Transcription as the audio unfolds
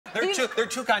There are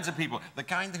two kinds of people. The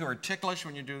kind who are ticklish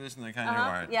when you do this and the kind who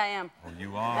aren't. Yeah, I am. Oh,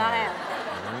 you are? I am.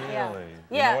 Really?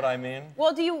 Yeah. You know what I mean?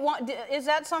 Well, do you want, is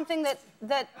that something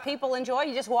that people enjoy?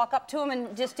 You just walk up to them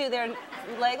and just do their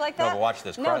leg like that? No, but watch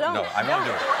this. No, don't. No, I won't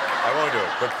do it. I won't do it.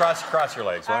 But cross your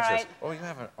legs. Watch this. All right. Oh, you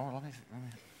have a, oh, let me.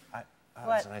 Oh,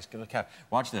 What? that's a nice good cap.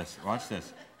 Watch this. Watch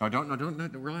this. No,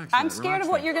 don't relax. I'm scared of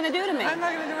what you're going to do to me. I'm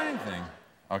not going to do anything.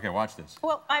 Okay, watch this.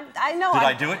 Well, I know. Did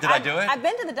I do it? Did I do it? I've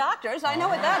been to the doctors. I know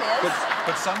what that is.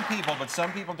 But some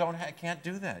people can't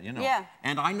do that, you know. Yeah.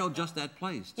 And I know just that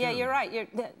place too. Yeah, you're right.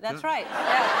 That's right.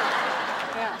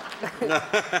 Yeah.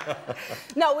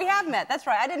 No, we have met. That's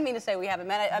right. I didn't mean to say we haven't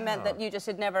met. I meant that you just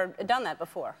had never done that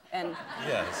before. And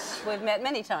yes. We've met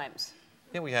many times.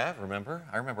 Yeah, we have. Remember?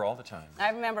 I remember all the time. I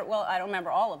remember. Well, I don't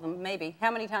remember all of them. Maybe.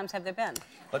 How many times have there been?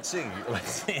 Let's see.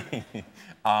 Let's see.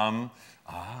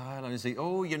 Let me see.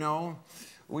 Oh, you know,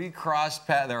 we crossed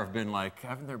paths. There have been like,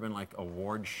 haven't there been like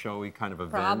award showy kind of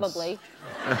events? Probably.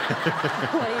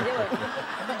 What are you doing?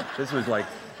 This was like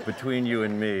between you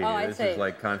and me. Oh, this was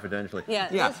like confidentially. Yeah.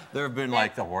 Yeah. There have been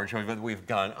like the award shows, but we've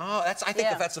gone. Oh, I think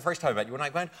that's the first time I met you and I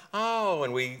went. Oh,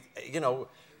 and we, you know,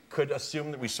 could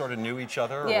assume that we sort of knew each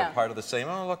other or were part of the same.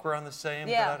 Oh, look, we're on the same.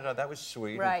 Yeah. That was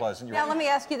sweet and pleasant. Now, let me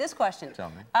ask you this question. Tell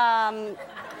me.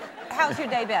 How's your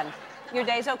day been? Your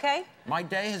day's okay? My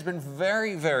day has been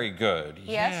very, very good.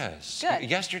 Yes? Yes. Good.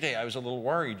 Yesterday, I was a little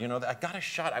worried. You know, I got a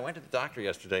shot. I went to the doctor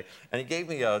yesterday, and he gave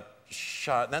me a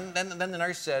shot. Then the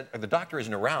nurse said, the doctor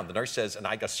isn't around. The nurse says, and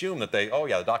I assume that the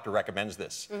doctor recommends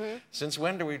this. Since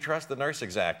when do we trust the nurse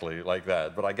exactly like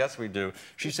that? But I guess we do.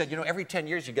 She said, you know, every 10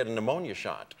 years you get a pneumonia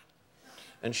shot.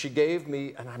 And she gave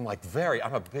me, and I'm like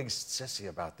I'm a big sissy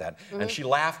about that. And she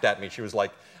laughed at me. She was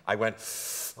like, I went,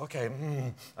 okay,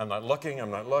 I'm not looking,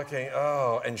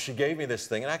 oh. And she gave me this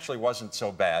thing. It actually wasn't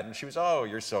so bad. And she was, oh,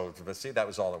 you're so, see, that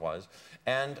was all it was.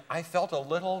 And I felt a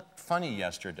little funny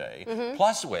yesterday,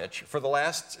 plus which, for the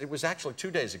last, it was actually 2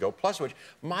 days ago, plus which,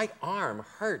 my arm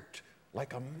hurt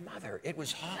like a mother. It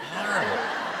was horrible.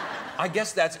 I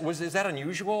guess is that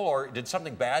unusual, or did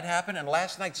something bad happen? And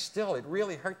last night still, it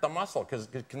really hurt the muscle.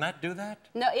 Can that do that?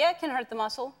 No, yeah, it can hurt the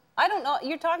muscle. I don't know.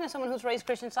 You're talking to someone who's raised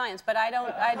Christian Science, but I don't.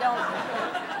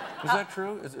 Is that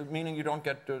true? Is it meaning you don't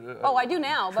get oh, I do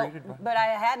now, but I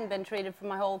hadn't been treated for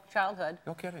my whole childhood.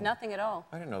 No kidding. Nothing at all.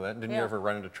 I didn't know that. Didn't you ever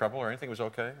run into trouble or anything? Was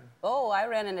okay? Oh, I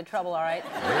ran into trouble, all right.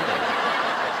 Really?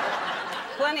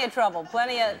 Plenty of trouble.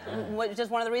 Plenty of, which is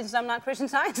one of the reasons I'm not Christian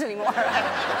Science anymore.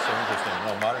 That's so interesting.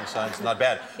 No, modern science is not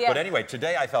bad. Yeah. But anyway,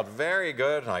 today I felt very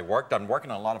good, and I'm working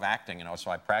on a lot of acting, you know,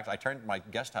 so I turned my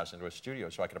guest house into a studio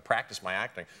so I could practice my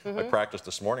acting. I practiced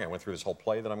this morning. I went through this whole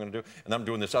play that I'm going to do, and I'm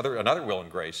doing this another Will and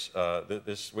Grace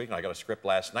this week, and I got a script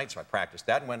last night, so I practiced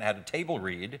that and went and had a table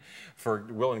read for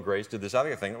Will and Grace, did this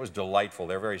other thing that was delightful.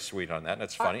 They're very sweet on that, and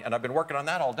it's funny, and I've been working on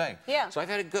that all day. Yeah. So I've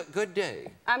had a good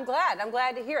day. I'm glad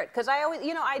to hear it, because I always,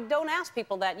 you know, I don't ask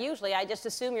people that usually. I just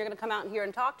assume you're going to come out here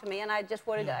and talk to me, and I just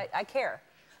wanted I care.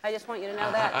 I just want you to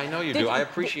know that. I know you do. I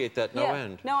appreciate that no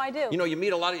end. No, I do. You know, you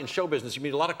meet a lot in show business, you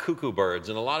meet a lot of cuckoo birds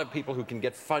and a lot of people who can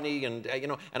get funny and, you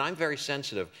know, and I'm very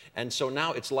sensitive. And so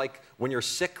now it's like when you're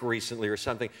sick recently or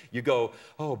something, you go,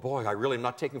 oh boy, I really am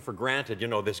not taking for granted, you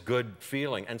know, this good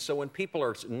feeling. And so when people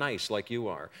are nice like you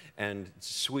are and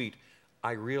sweet,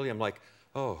 I really am like,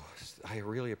 oh, I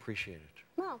really appreciate it.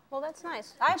 Oh, well, that's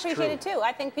nice. I appreciate it, too.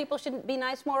 I think people should be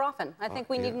nice more often. I think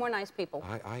we need more nice people.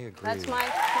 I agree. That's my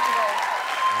goal.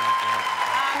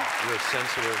 You're a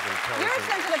sensitive, intelligent, you're a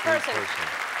sensitive person.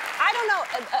 I don't know.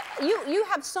 You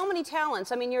have so many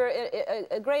talents. I mean, you're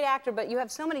a great actor, but you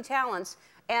have so many talents.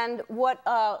 And what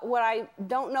I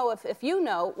don't know if you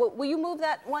know, will you move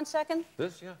that 1 second?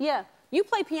 This, yeah. Yeah. You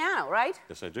play piano, right?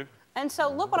 Yes, I do. And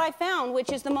so look what I found,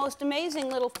 which is the most amazing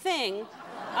little thing.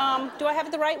 Do I have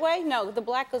it the right way? No, the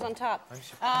black goes on top.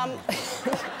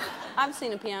 I've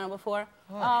seen a piano before.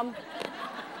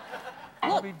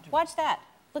 Look, watch that.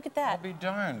 Look at that. I'll be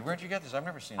darned. Where'd you get this? I've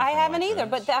never seen it. I haven't either,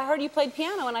 but I heard you played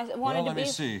piano, and I wanted to be... Let me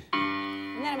see.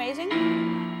 Isn't that amazing?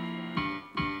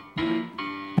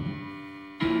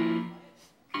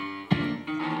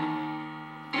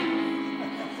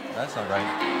 That's not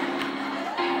right.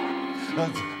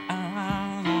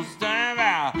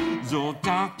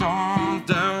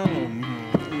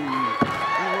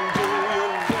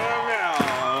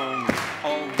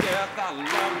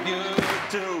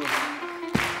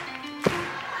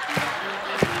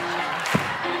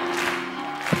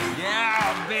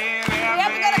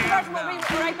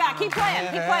 Keep playing,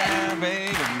 keep playing.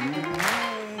 Baby.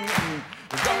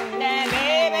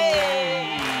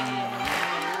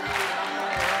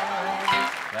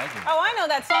 Oh, I know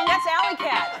that song. That's Alley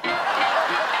Cat.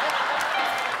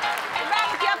 We're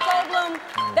back with Jeff Goldblum.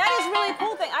 That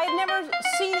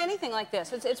like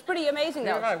this. It's pretty amazing,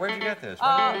 though. Yeah, where'd you get this?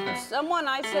 Someone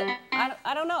I said,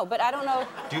 I don't know, but I don't know.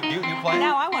 Do you play?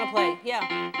 Now I want to play, yeah.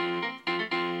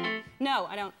 No,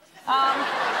 I don't.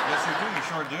 Yes, you do. You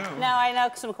sure do. No, I know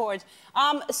some chords.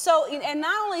 So, and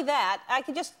not only that, I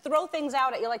could just throw things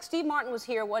out at you. Like Steve Martin was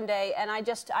here one day, and I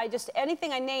just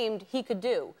anything I named, he could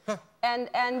do. Huh.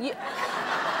 And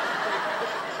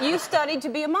you studied to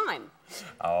be a mime.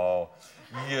 Oh,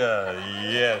 yeah,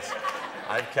 yes.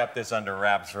 I've kept this under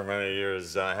wraps for many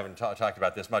years. I haven't talked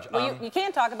about this much. Well, you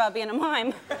can't talk about being a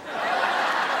mime. Touché.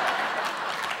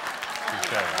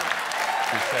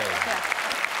 Yeah.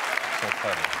 So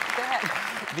clever. Go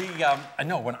ahead.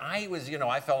 No, when I was,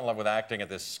 I fell in love with acting at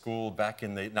this school back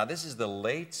in now this is the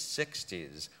late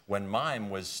 60s when mime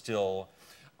was still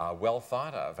well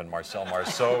thought of, and Marcel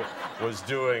Marceau was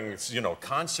doing,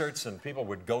 concerts, and people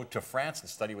would go to France and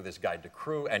study with this guy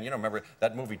Decroux, and remember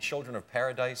that movie Children of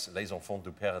Paradise, Les Enfants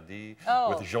du Paradis,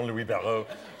 with Jean-Louis Barrault.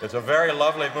 It's a very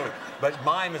lovely movie, but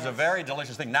mime is a very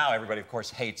delicious thing. Now everybody, of course,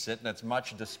 hates it, and it's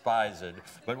much despised.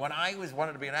 But when I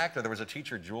wanted to be an actor, there was a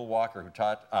teacher, Jewel Walker, who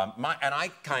taught and I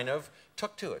kind of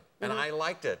took to it, and I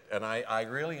liked it, and I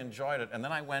really enjoyed it. And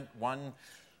then I went one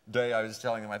day, I was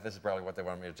telling them, this is probably what they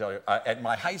wanted me to tell you, at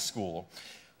my high school,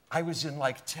 I was in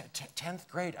like 10th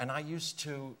grade, and I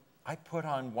put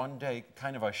on one day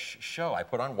kind of a show. I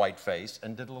put on whiteface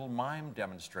and did a little mime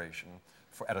demonstration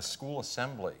at a school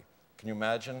assembly. Can you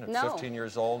imagine? At 15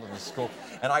 years old in the school.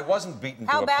 And I wasn't beaten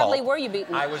to a pulp. How badly were you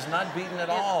beaten? I was not beaten at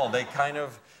all. They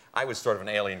I was sort of an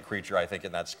alien creature, I think,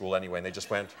 in that school anyway, and they just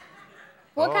went,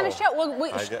 what kind of show? Well,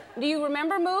 do you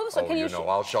remember moves? Or can you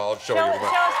I'll show you. Show us.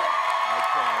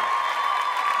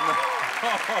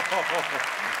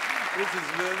 This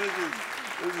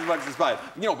is much inspired.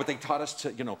 But they taught us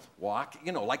to, walk,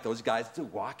 like those guys do,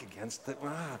 walk against the,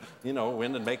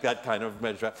 wind and make that kind of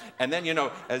measure. And then,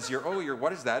 as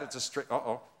what is that? It's a straight,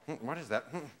 what is that?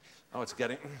 Oh, it's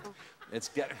getting,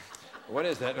 what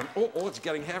is that? It's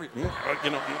getting heavy.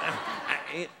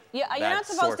 You're not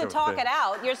supposed to talk it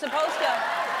out. You're supposed to.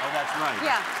 Oh, that's right.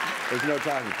 Yeah. There's no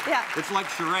talking. Yeah. It's like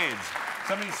charades.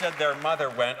 Somebody said their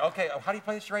mother went, okay, how do you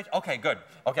play the charades? Okay, good.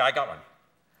 Okay, I got one.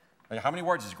 How many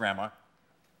words is Grandma?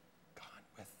 Gone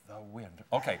with the wind.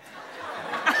 Okay.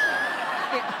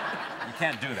 You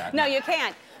can't do that. No, you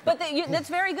can't. But that's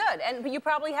very good. And you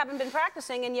probably haven't been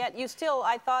practicing, and yet you still,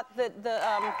 I thought that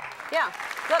yeah.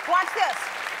 Look, watch this.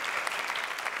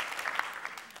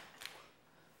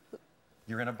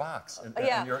 You're in a box, and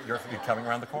you're coming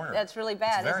around the corner. That's really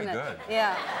bad, isn't it? Very good.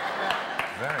 Yeah.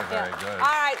 Very, very good.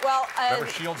 All right, well... Remember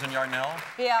Shields and Yarnell?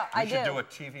 Yeah, I do. We should do a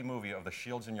TV movie of the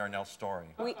Shields and Yarnell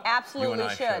story. We absolutely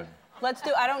should. Let's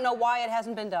do. I don't know why it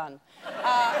hasn't been done.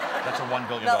 That's a $1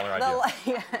 billion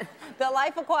idea. The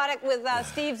Life Aquatic with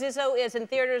Steve Zissou is in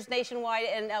theaters nationwide,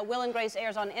 and Will and Grace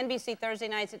airs on NBC Thursday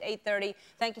nights at 8:30.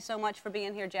 Thank you so much for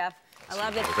being here, Jeff. I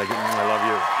love it. Thank you. I love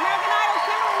you. American Idol,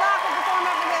 Kimberly Lockwood.